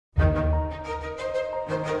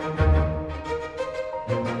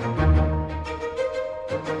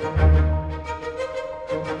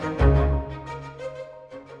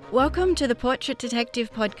Welcome to the Portrait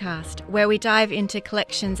Detective podcast, where we dive into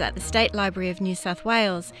collections at the State Library of New South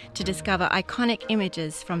Wales to discover iconic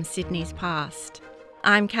images from Sydney's past.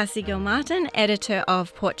 I'm Cassie Gilmartin, editor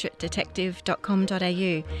of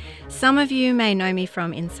portraitdetective.com.au. Some of you may know me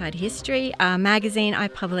from Inside History, a magazine I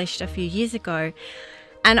published a few years ago.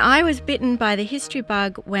 And I was bitten by the history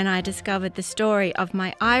bug when I discovered the story of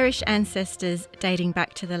my Irish ancestors dating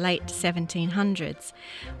back to the late 1700s.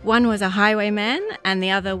 One was a highwayman and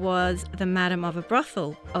the other was the madam of a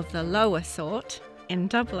brothel of the lower sort in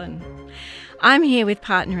Dublin. I'm here with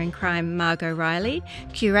partner in crime Margot Riley,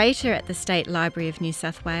 curator at the State Library of New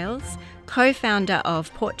South Wales, co-founder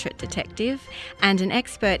of Portrait Detective, and an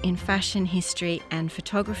expert in fashion history and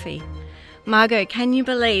photography. Margot, can you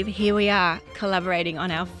believe here we are collaborating on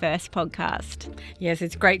our first podcast? Yes,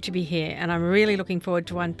 it's great to be here, and I'm really looking forward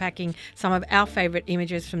to unpacking some of our favourite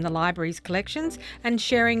images from the library's collections and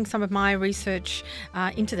sharing some of my research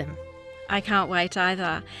into them. I can't wait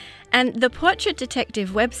either. And the Portrait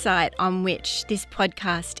Detective website on which this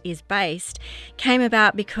podcast is based came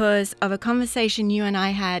about because of a conversation you and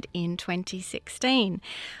I had in 2016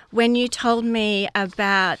 when you told me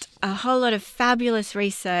about a whole lot of fabulous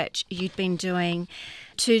research you'd been doing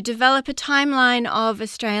to develop a timeline of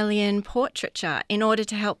Australian portraiture in order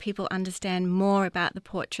to help people understand more about the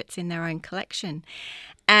portraits in their own collection.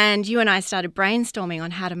 And you and I started brainstorming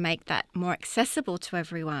on how to make that more accessible to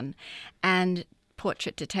everyone. And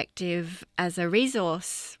Portrait Detective as a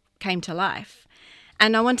resource came to life.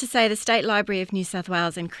 And I want to say the State Library of New South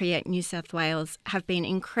Wales and Create New South Wales have been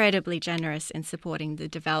incredibly generous in supporting the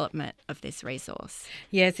development of this resource.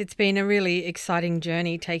 Yes, it's been a really exciting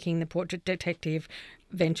journey taking the Portrait Detective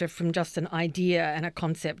venture from just an idea and a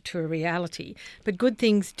concept to a reality. But good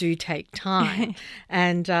things do take time.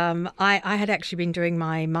 And I had actually been doing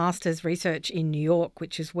my master's research in New York,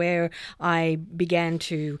 which is where I began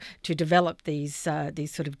to develop these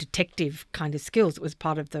sort of detective kind of skills. It was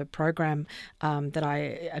part of the program that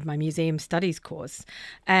I at my museum studies course.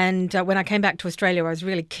 And when I came back to Australia, I was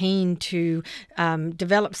really keen to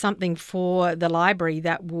develop something for the library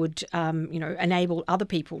that would enable other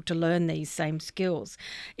people to learn these same skills.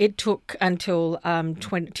 It took until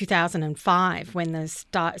 2005 when the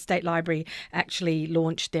State Library actually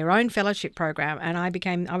launched their own fellowship program, and I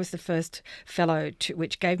was the first fellow,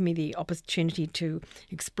 which gave me the opportunity to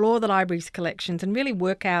explore the library's collections and really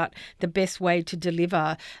work out the best way to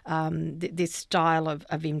deliver this style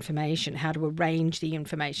of information, how to arrange the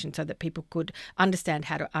information so that people could understand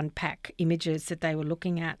how to unpack images that they were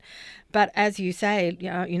looking at. But as you say,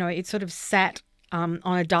 it sort of sat on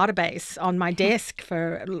a database on my desk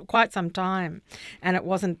for quite some time. And it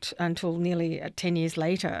wasn't until nearly 10 years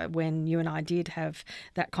later when you and I did have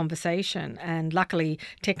that conversation. And luckily,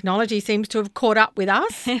 technology seems to have caught up with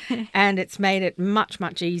us and it's made it much,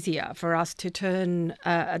 much easier for us to turn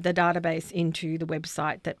the database into the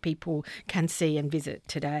website that people can see and visit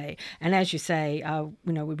today. And as you say,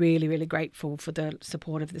 we're really, really grateful for the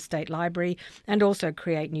support of the State Library and also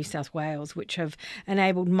Create New South Wales, which have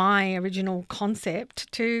enabled my original concept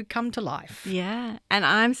to come to life. Yeah, and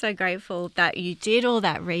I'm so grateful that you did all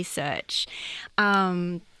that research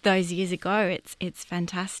those years ago. It's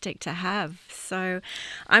fantastic to have. So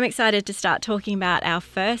I'm excited to start talking about our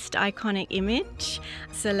first iconic image.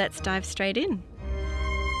 So let's dive straight in.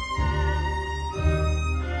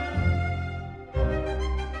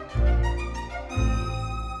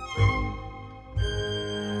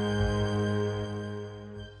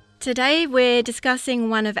 Today we're discussing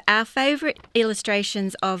one of our favourite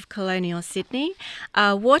illustrations of colonial Sydney,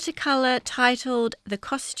 a watercolour titled The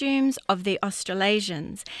Costumes of the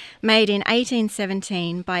Australasians, made in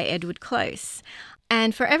 1817 by Edward Close.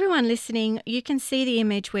 And for everyone listening, you can see the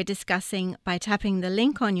image we're discussing by tapping the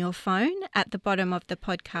link on your phone at the bottom of the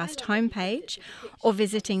podcast homepage or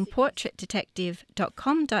visiting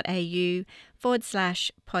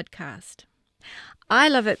portraitdetective.com.au/podcast. I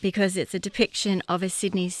love it because it's a depiction of a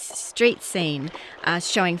Sydney street scene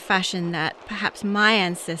showing fashion that perhaps my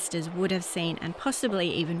ancestors would have seen and possibly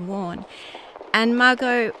even worn. And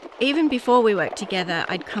Margot, even before we worked together,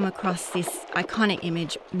 I'd come across this iconic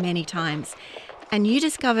image many times. And you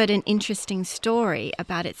discovered an interesting story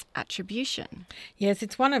about its attribution. Yes,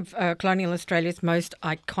 it's one of colonial Australia's most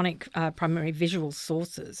iconic primary visual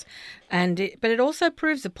sources. But it also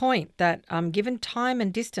proves a point that given time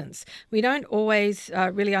and distance, we don't always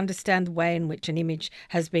really understand the way in which an image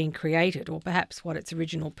has been created or perhaps what its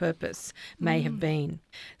original purpose may have been.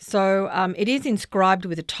 So it is inscribed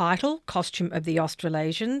with a title, Costume of the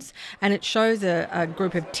Australasians, and it shows a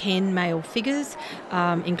group of 10 male figures,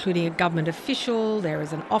 including a government official, people, there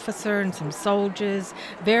is an officer and some soldiers,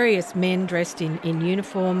 various men dressed in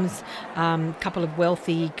uniforms, a couple of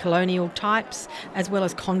wealthy colonial types, as well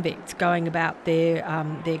as convicts going about their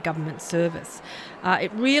government service.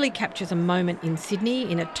 It really captures a moment in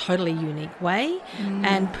Sydney in a totally unique way.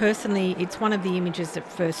 And personally, it's one of the images that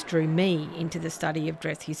first drew me into the study of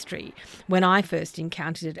dress history when I first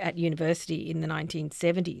encountered it at university in the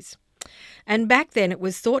 1970s. And back then it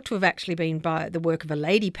was thought to have actually been by the work of a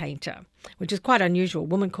lady painter, which is quite unusual, a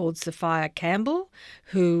woman called Sophia Campbell,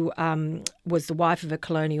 who was the wife of a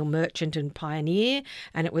colonial merchant and pioneer,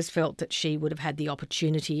 and it was felt that she would have had the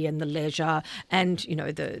opportunity and the leisure and, you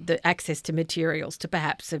know, the access to materials to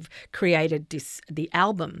perhaps have created the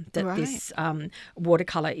album that this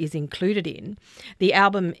watercolour is included in. The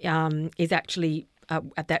album is actually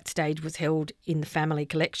at that stage was held in the family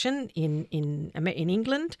collection in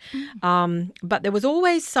England. But there was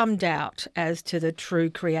always some doubt as to the true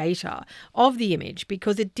creator of the image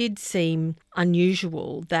because it did seem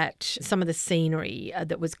unusual that some of the scenery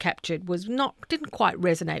that was captured didn't quite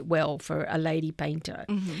resonate well for a lady painter.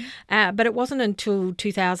 But it wasn't until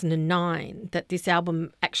 2009 that this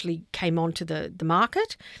album actually came onto the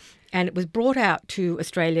market. And it was brought out to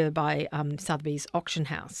Australia by Sotheby's Auction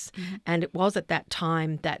House. And it was at that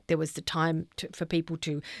time that there was the time for people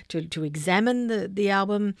to examine the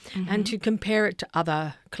album and to compare it to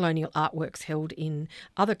other colonial artworks held in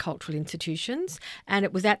other cultural institutions. And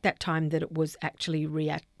it was at that time that it was actually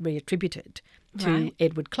reattributed to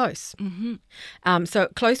Edward Close. So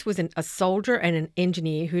Close was a soldier and an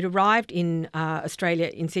engineer who'd arrived in Australia,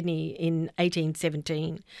 in Sydney, in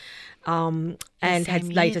 1817. And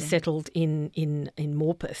had later settled in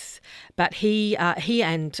Morpeth. But he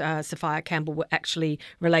and Sophia Campbell were actually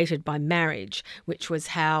related by marriage, which was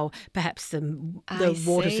how perhaps the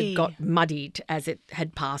waters had got muddied as it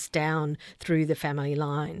had passed down through the family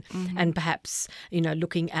line. And perhaps, you know,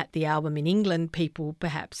 looking at the album in England, people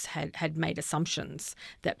perhaps had made assumptions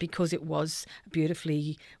that because it was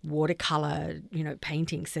beautifully watercolour, you know,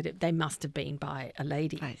 paintings, that they must have been by a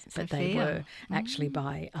lady. But they were actually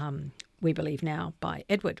by we believe now, by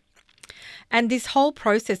Edward. And this whole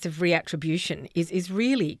process of reattribution is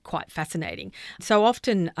really quite fascinating. So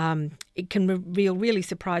often it can reveal really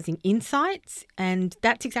surprising insights, and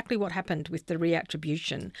that's exactly what happened with the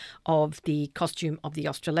reattribution of the costume of the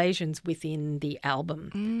Australasians within the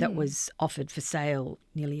album that was offered for sale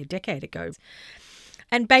nearly a decade ago.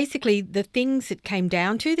 And basically the things it came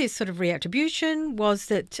down to, this sort of reattribution, was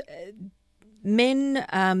that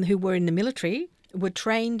men who were in the military were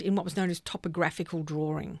trained in what was known as topographical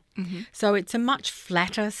drawing. So it's a much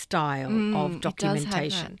flatter style of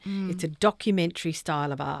documentation. It's a documentary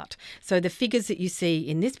style of art. So the figures that you see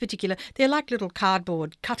in this particular, they're like little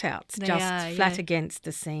cardboard cutouts flat against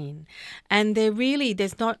the scene. And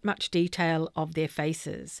there's not much detail of their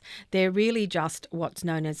faces. They're really just what's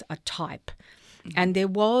known as a type. And there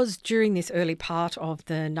was, during this early part of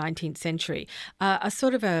the 19th century, a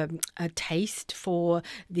sort of a taste for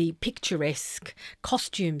the picturesque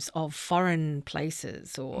costumes of foreign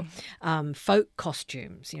places or folk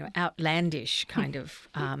costumes, you know, outlandish kind of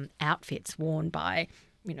outfits worn by,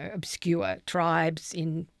 you know, obscure tribes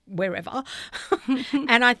in wherever.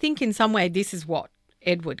 And I think in some way this is what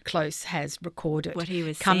Edward Close has recorded, what he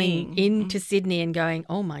was coming into Sydney and going,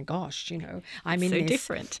 oh my gosh, you know, I'm in so this.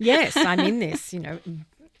 Different. Yes, I'm in this, you know,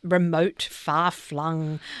 remote,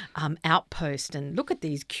 far-flung outpost, and look at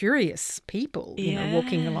these curious people, you know,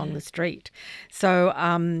 walking along the street. So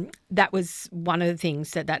that was one of the things,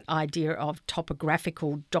 that idea of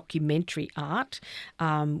topographical documentary art,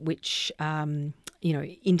 which you know,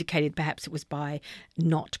 indicated perhaps it was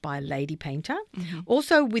not by a lady painter.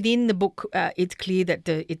 Also within the book, it's clear that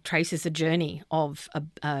it traces the journey of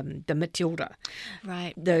the Matilda,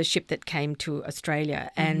 the ship that came to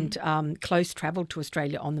Australia. And Close travelled to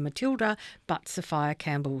Australia on the Matilda, but Sophia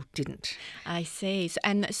Campbell didn't. I see.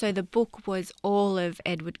 So the book was all of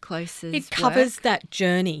Edward Close's It covers work? that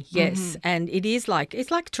journey, yes. And it's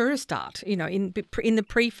like tourist art. You know, in the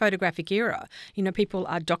pre-photographic era, you know, people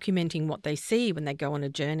are documenting what they see when they go on a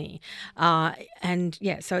journey. So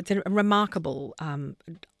it's a remarkable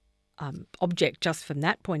object just from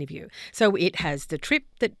that point of view. So it has the trip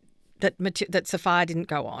that Sophia didn't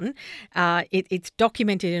go on. It's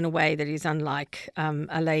documented in a way that is unlike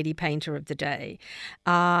a lady painter of the day.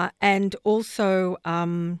 And also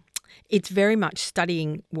it's very much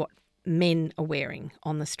studying what men are wearing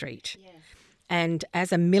on the street. Yes. And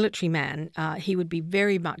as a military man, he would be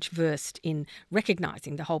very much versed in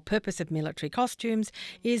recognising the whole purpose of military costumes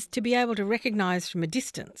is to be able to recognise from a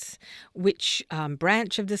distance which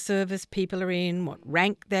branch of the service people are in, what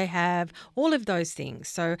rank they have, all of those things.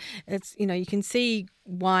 So it's, you can see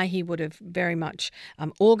why he would have very much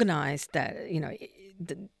organised that,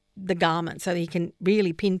 the garment so that he can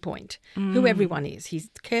really pinpoint who everyone is. He's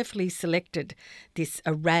carefully selected this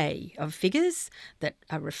array of figures that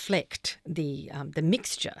reflect the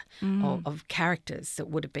mixture of characters that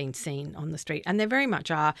would have been seen on the street. And they very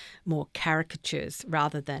much are more caricatures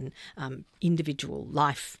rather than individual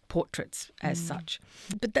life portraits as such.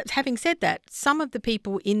 But having said that, some of the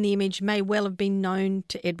people in the image may well have been known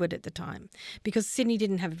to Edward at the time because Sydney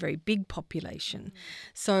didn't have a very big population.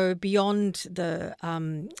 So beyond the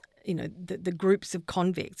groups of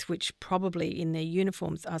convicts, which probably in their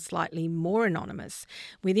uniforms are slightly more anonymous.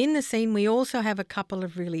 Within the scene, we also have a couple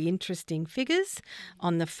of really interesting figures.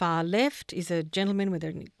 On the far left is a gentleman with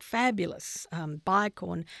a fabulous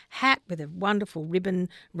bicorn hat with a wonderful ribbon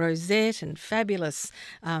rosette and fabulous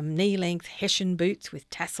knee-length Hessian boots with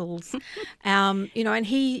tassels. And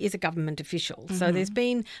he is a government official. So there's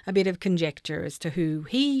been a bit of conjecture as to who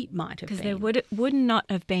he might have been. Because there would not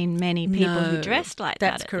have been many people who dressed like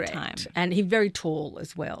that at correct. The time. And he's very tall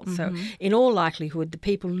as well. So in all likelihood, the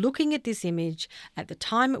people looking at this image at the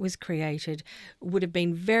time it was created would have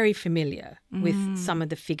been very familiar with some of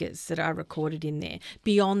the figures that are recorded in there,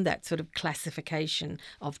 beyond that sort of classification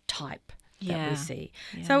of type that we see.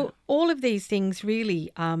 Yeah. So all of these things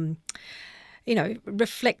really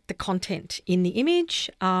reflect the content in the image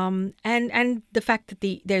and the fact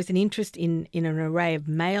that there's an interest in an array of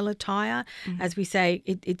male attire. As we say,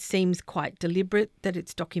 it seems quite deliberate that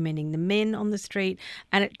it's documenting the men on the street.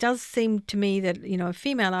 And it does seem to me that, a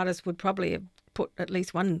female artist would probably have put at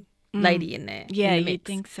least one lady in there. Yeah, in the mix. you'd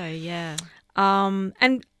think so, yeah.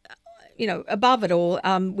 And above it all,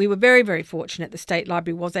 we were very, very fortunate the State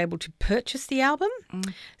Library was able to purchase the album.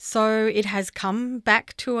 So it has come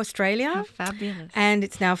back to Australia. How fabulous. And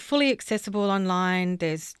it's now fully accessible online.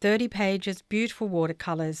 There's 30 pages, beautiful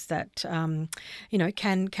watercolours that,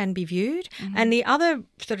 can be viewed. And the other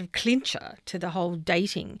sort of clincher to the whole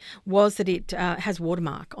dating was that it has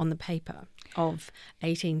watermark on the paper of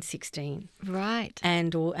 1816. Right.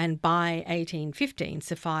 And by 1815,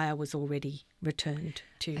 Sophia was already returned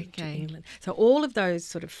to England. So all of those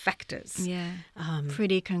sort of factors. Yeah.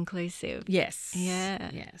 Pretty conclusive. Yes. Yeah.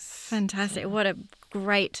 Yes. Fantastic. What a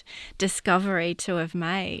great discovery to have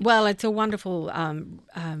made. Well, it's a wonderful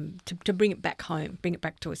to bring it back home, bring it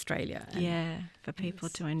back to Australia. For people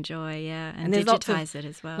to enjoy, and there's digitise it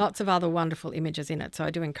as well. Lots of other wonderful images in it. So I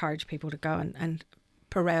do encourage people to go and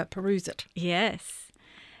peruse it. Yes.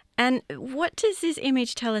 And what does this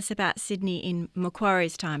image tell us about Sydney in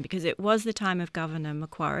Macquarie's time? Because it was the time of Governor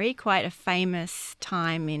Macquarie, quite a famous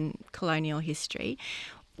time in colonial history.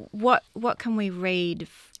 What can we read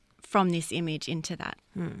from this image into that?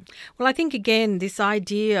 Well, I think, again, this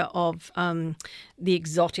idea of the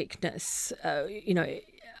exoticness,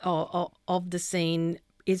 of the scene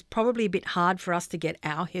is probably a bit hard for us to get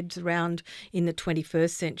our heads around in the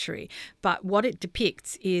 21st century. But what it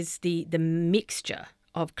depicts is the mixture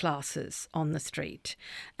of classes on the street.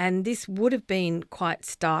 And this would have been quite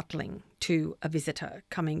startling to a visitor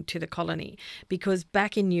coming to the colony, because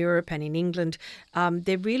back in Europe and in England,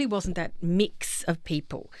 there really wasn't that mix of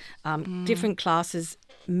people. Different classes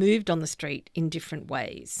moved on the street in different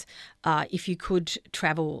ways. If you could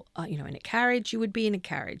travel, in a carriage, you would be in a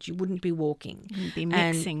carriage. You wouldn't be walking. You wouldn't be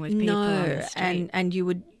mixing with people on the street.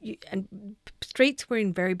 And streets were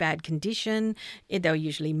in very bad condition. They were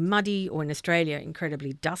usually muddy, or in Australia,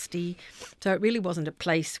 incredibly dusty. So it really wasn't a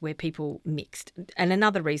place where people mixed. And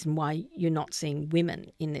another reason why you're not seeing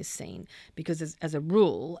women in this scene, because as a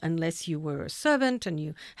rule, unless you were a servant and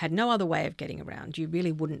you had no other way of getting around, you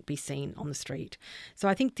really wouldn't be seen on the street. So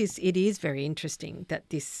I think it is very interesting that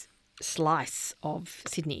this slice of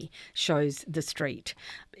Sydney shows the street.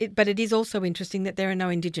 But it is also interesting that there are no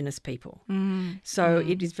Indigenous people. So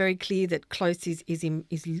it is very clear that Close is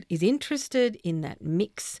interested in that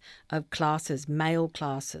mix of classes, male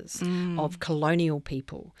classes, of colonial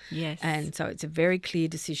people. Yes. And so it's a very clear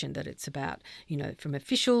decision that it's about, from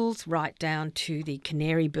officials right down to the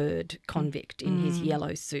canary bird convict in his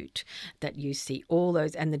yellow suit, that you see all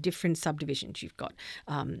those, and the different subdivisions. You've got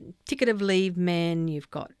ticket of leave men, you've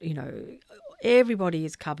got, everybody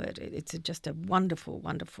is covered. It's just a wonderful,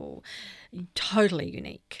 wonderful, totally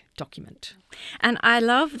unique document. And I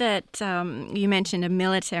love that you mentioned a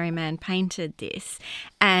military man painted this,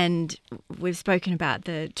 and we've spoken about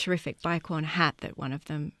the terrific bicorn hat that one of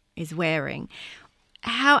them is wearing.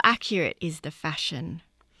 how accurate is the fashion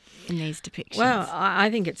in these depictions? Well, I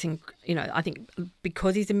think it's, I think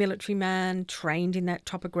because he's a military man, trained in that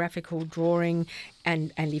topographical drawing,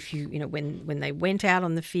 and if you, when they went out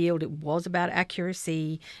on the field, it was about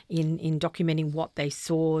accuracy in documenting what they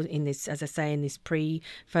saw in this, as I say, in this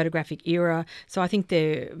pre-photographic era. So I think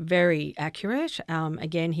they're very accurate.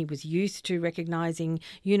 Again, he was used to recognising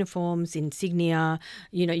uniforms, insignia.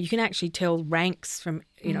 You can actually tell ranks from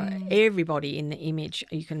everybody in the image.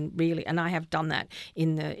 You can really, and I have done that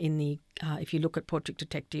in the if you look at Portrait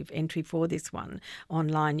Detective entry for this one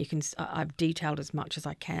online, you can. I've detailed as much as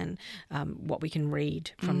I can what we can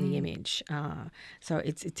read from the image. So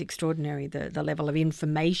it's extraordinary the level of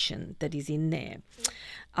information that is in there,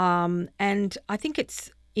 and I think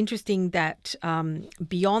it's interesting that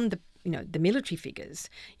beyond the military figures,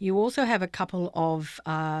 you also have a couple of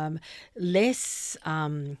less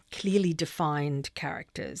clearly defined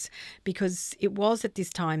characters, because it was at this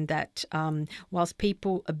time that whilst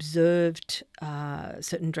people observed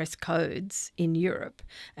certain dress codes in Europe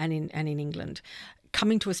and in England,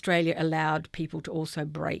 coming to Australia allowed people to also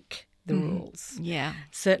break the rules. Yeah.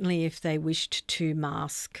 Certainly if they wished to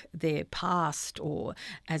mask their past, or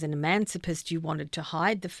as an emancipist you wanted to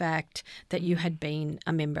hide the fact that you had been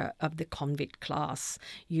a member of the convict class.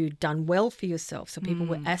 You'd done well for yourself, so people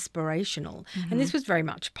were aspirational. And this was very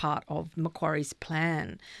much part of Macquarie's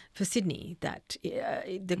plan for Sydney, that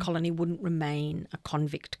the colony wouldn't remain a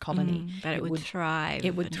convict colony. But it would thrive.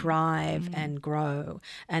 It would thrive and grow,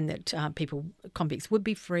 and that convicts would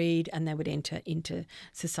be freed and they would enter into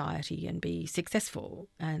society and be successful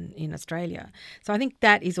and in Australia. So I think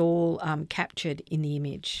that is all captured in the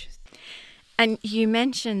image. And you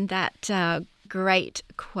mentioned that great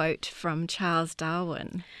quote from Charles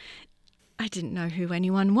Darwin. I didn't know who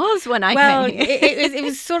anyone was when I came here. it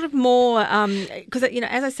was sort of more because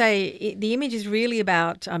as I say, the image is really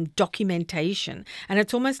about documentation, and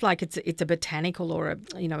it's almost like it's a botanical or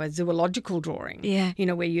a zoological drawing. Yeah.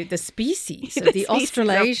 Where the species of the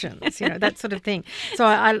Australasians, that sort of thing. So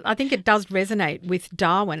I think it does resonate with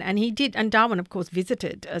Darwin, and Darwin of course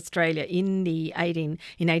visited Australia in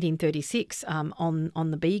 1836 on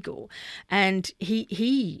the Beagle, and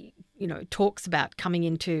he talks about coming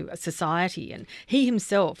into a society, and he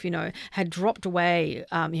himself, had dropped away.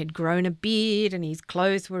 He had grown a beard, and his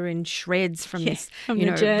clothes were in shreds from this,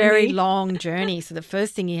 very long journey. So the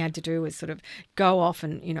first thing he had to do was sort of go off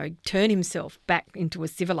and, turn himself back into a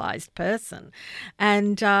civilized person.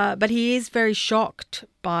 And but he is very shocked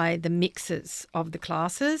by the mixes of the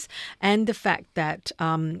classes and the fact that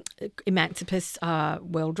emancipists are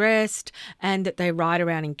well dressed and that they ride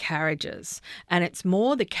around in carriages. And it's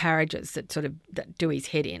more the carriages that do his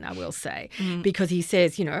head in, I will say, because he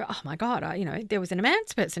says, oh my God, there was an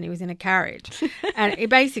emancipist and he was in a carriage. And it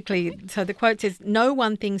basically, so the quote says, "No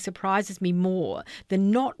one thing surprises me more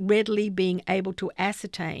than not readily being able to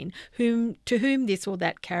ascertain to whom this or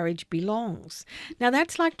that carriage belongs." Now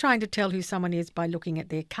that's like trying to tell who someone is by looking at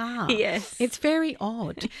their car. Yes. It's very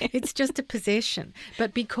odd. It's just a possession.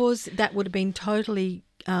 But because that would have been totally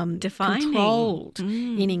controlled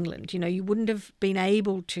in England, you wouldn't have been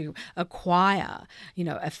able to acquire,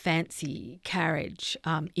 a fancy carriage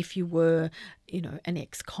if you were, an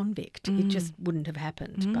ex-convict. It just wouldn't have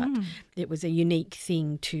happened. But it was a unique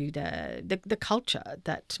thing to the culture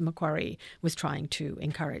that Macquarie was trying to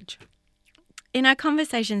encourage. In our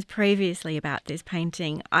conversations previously about this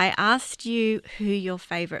painting, I asked you who your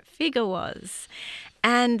favourite figure was,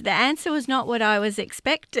 and the answer was not what I was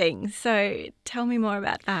expecting. So tell me more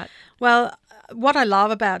about that. Well, what I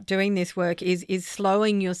love about doing this work is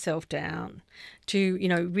slowing yourself down to,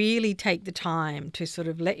 really take the time to sort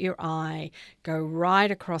of let your eye go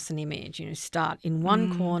right across an image, start in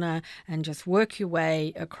one corner and just work your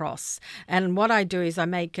way across. And what I do is I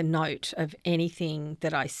make a note of anything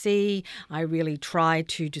that I see. I really try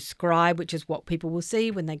to describe, which is what people will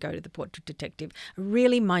see when they go to the Portrait Detective, a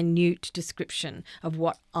really minute description of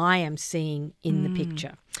what I am seeing in the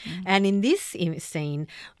picture. And in this scene,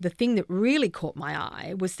 the thing that really caught my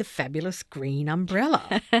eye was the fabulous green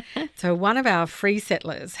umbrella. So one of our free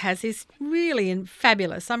settlers has this really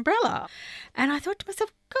fabulous umbrella. And I thought to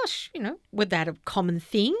myself, gosh, would that a common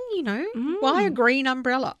thing? Why a green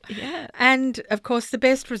umbrella? Yeah. And of course, the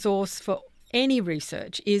best resource for any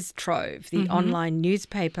research is Trove, the online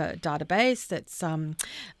newspaper database that's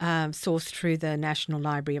sourced through the National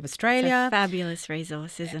Library of Australia. It's a fabulous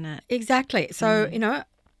resource, isn't it? Exactly. So,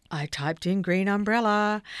 I typed in green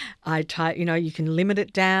umbrella. I typed, you can limit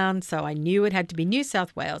it down. So I knew it had to be New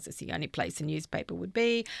South Wales. It's the only place a newspaper would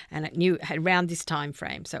be. And it had around this time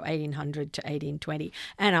frame, so 1800 to 1820.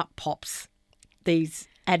 And up pops these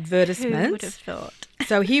advertisements. Who would have thought?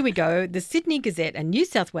 So here we go. The Sydney Gazette and New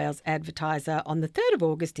South Wales Advertiser on the 3rd of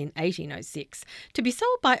August in 1806. To be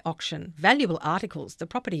sold by auction, valuable articles, the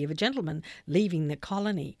property of a gentleman leaving the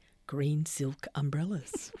colony. Green silk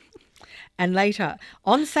umbrellas. And later,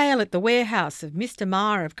 on sale at the warehouse of Mr.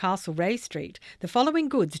 Marr of Castlereagh Street, the following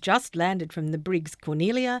goods just landed from the brigs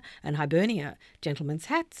Cornelia and Hibernia. Gentlemen's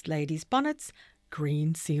hats, ladies' bonnets,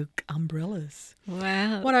 green silk umbrellas.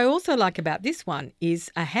 Wow. What I also like about this one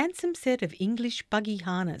is a handsome set of English buggy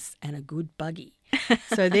harness and a good buggy.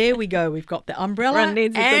 So there we go. We've got the umbrella One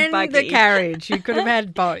needs a good and buggy. the carriage. You could have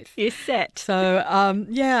had both. You're set. So,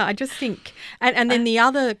 I just think, and then the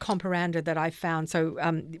other comparanda that I found, so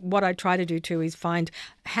what I try to do too is find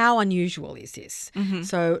how unusual is this. Mm-hmm.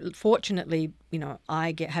 So fortunately,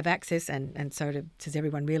 I have access, and so does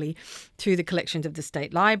everyone really, to the collections of the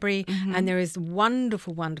State Library. Mm-hmm. And there is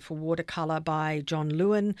wonderful, wonderful watercolour by John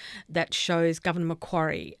Lewin that shows Governor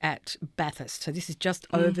Macquarie at Bathurst. So this is just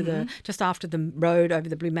over just after the road over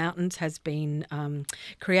the Blue Mountains has been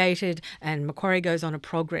created, and Macquarie goes on a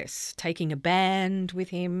progress, taking a band with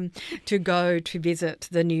him to go to visit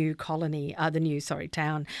the new colony,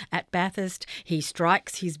 town at Bathurst. He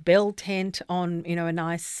strikes his bell tent on, a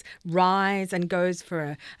nice rise and goes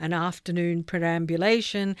for an afternoon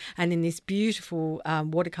perambulation. And in this beautiful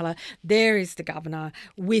watercolour, there is the governor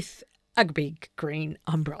with a big green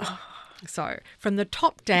umbrella. So from the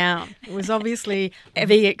top down, it was obviously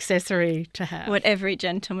the accessory to have. What every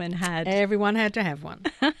gentleman had. Everyone had to have one.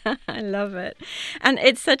 I love it. And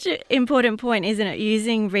it's such an important point, isn't it?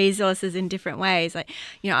 Using resources in different ways. Like,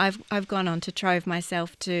 I've gone on to Trove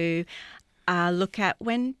myself to look at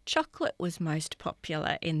when chocolate was most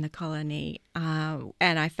popular in the colony. And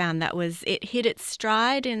I found it hit its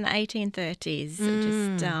stride in the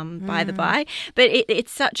 1830s, by the by. But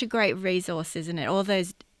it's such a great resource, isn't it? All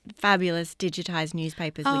those fabulous digitised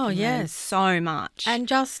newspapers. We can learn so much. And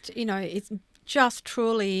just, it's just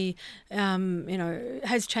truly,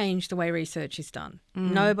 has changed the way research is done.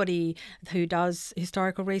 Nobody who does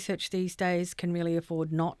historical research these days can really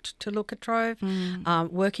afford not to look at Trove.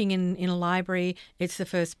 Working in a library, it's the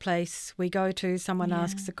first place we go to. Someone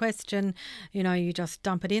asks a question, you just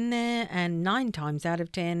dump it in there, and 9 times out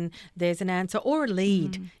of 10, there's an answer or a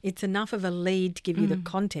lead. It's enough of a lead to give you the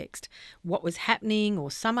context, what was happening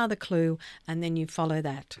or some other clue, and then you follow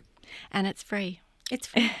that. And it's free. It's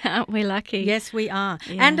free. Aren't we lucky? Yes, we are.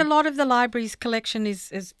 Yeah. And a lot of the library's collection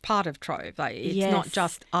is part of Trove. It's not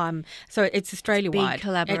just so it's Australia-wide. Big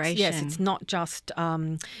collaboration. It's not just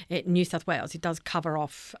New South Wales. It does cover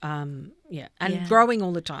off growing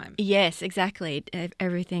all the time. Yes, exactly.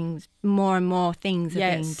 Everything's more and more things are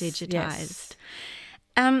being digitised.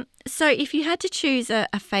 Yes. So if you had to choose a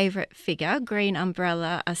favourite figure, green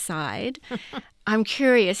umbrella aside, I'm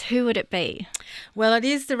curious, who would it be? Well, it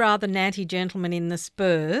is the rather natty gentleman in the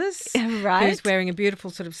spurs, right? Who's wearing a beautiful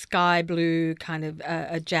sort of sky blue kind of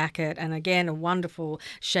a jacket, and again a wonderful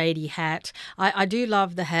shady hat. I do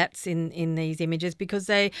love the hats in these images because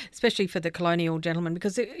they, especially for the colonial gentleman,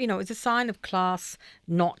 because it's a sign of class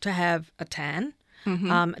not to have a tan.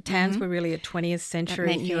 Tans were really a 20th century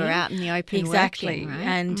That meant you were out in the open exactly, working,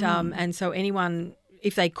 right? And so anyone,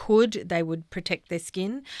 if they could, they would protect their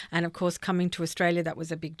skin. And of course, coming to Australia, that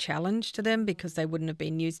was a big challenge to them because they wouldn't have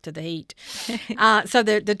been used to the heat. So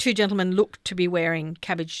the two gentlemen looked to be wearing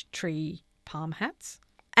cabbage tree palm hats.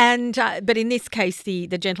 And but in this case, the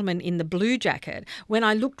gentleman in the blue jacket, when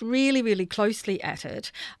I looked really, really closely at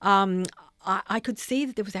it, I could see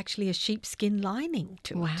that there was actually a sheepskin lining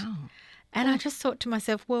to it. Wow. And I just thought to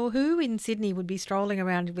myself, well, who in Sydney would be strolling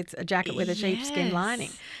around with a jacket with a sheepskin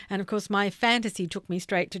lining? And, of course, my fantasy took me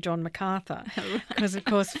straight to John MacArthur because, of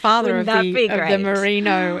course, father of the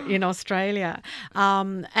merino in Australia.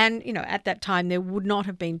 And, at that time, there would not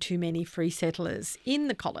have been too many free settlers in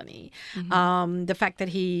the colony. The fact that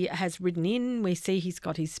he has ridden in, we see he's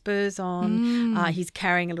got his spurs on. He's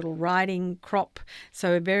carrying a little riding crop,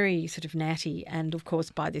 so very sort of natty. And, of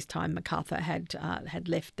course, by this time, MacArthur had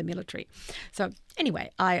left the military. So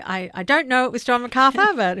anyway, I don't know it was John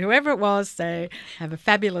MacArthur, but whoever it was, they have a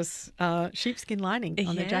fabulous sheepskin lining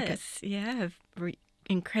on their jacket. Yeah,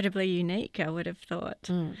 incredibly unique, I would have thought.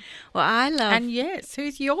 Well, I love... And yes,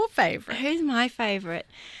 who's your favourite? Who's my favourite?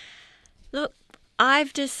 Look,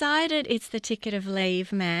 I've decided it's the ticket of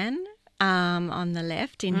leave man on the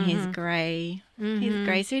left in his grey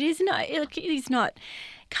suit. He's not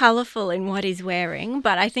colourful in what he's wearing,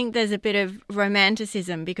 but I think there's a bit of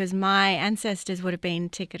romanticism because my ancestors would have been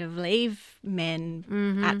ticket of leave men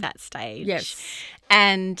at that stage. Yes.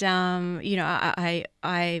 And, I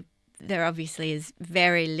there obviously is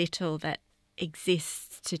very little that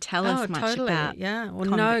exists to tell us much totally. about Well,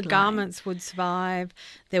 no convict life. garments would survive.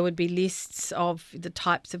 There would be lists of the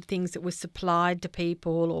types of things that were supplied to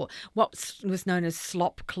people, or what was known as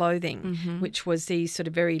slop clothing, which was these sort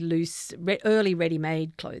of very loose, early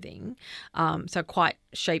ready-made clothing, so quite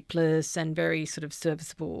shapeless and very sort of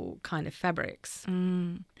serviceable kind of fabrics.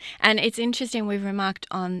 And it's interesting, we've remarked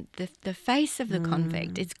on the face of the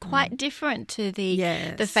convict. It's quite different to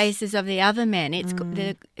the faces of the other men.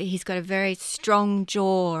 He's got a very strong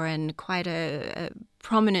jaw and quite a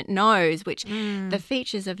prominent nose, which the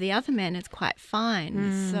features of the other men is quite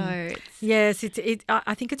fine. So yes,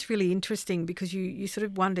 I think it's really interesting because you sort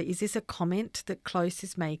of wonder, is this a comment that Close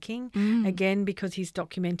is making? Again, because he's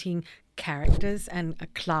documenting characters and a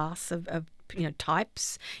class of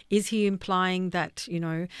types. Is he implying that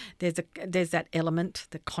there's that element,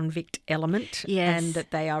 the convict element, and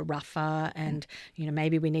that they are rougher, and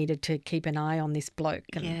maybe we needed to keep an eye on this bloke,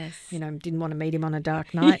 and didn't want to meet him on a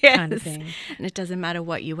dark night kind of thing. And it doesn't matter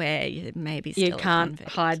what you wear, you maybe still you can't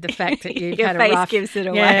hide the fact that you've Your had face a rough, gives it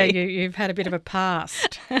away. Yeah, you've had a bit of a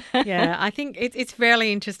past. I think it's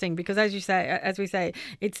fairly interesting because, as we say,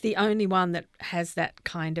 it's the only one that has that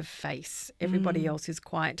kind of face. Everybody else is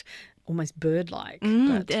quite almost bird-like.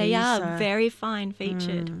 But they are very fine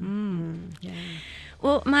featured.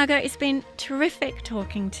 Well, Margot, it's been terrific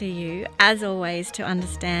talking to you, as always, to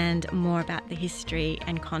understand more about the history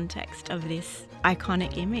and context of this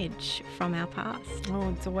iconic image from our past. Oh,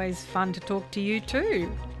 it's always fun to talk to you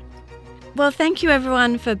too. Well, thank you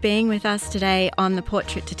everyone for being with us today on the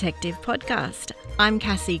Portrait Detective podcast. I'm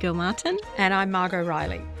Cassie Gilmartin. And I'm Margot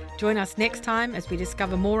Riley. Join us next time as we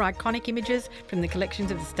discover more iconic images from the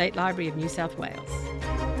collections of the State Library of New South Wales.